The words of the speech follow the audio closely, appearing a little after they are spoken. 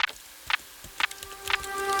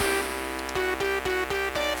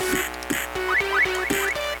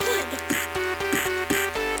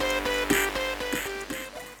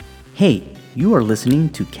Hey, you are listening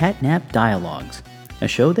to Catnap Dialogues, a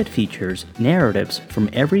show that features narratives from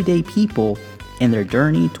everyday people and their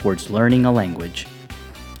journey towards learning a language.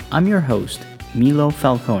 I'm your host, Milo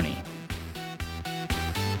Falcone.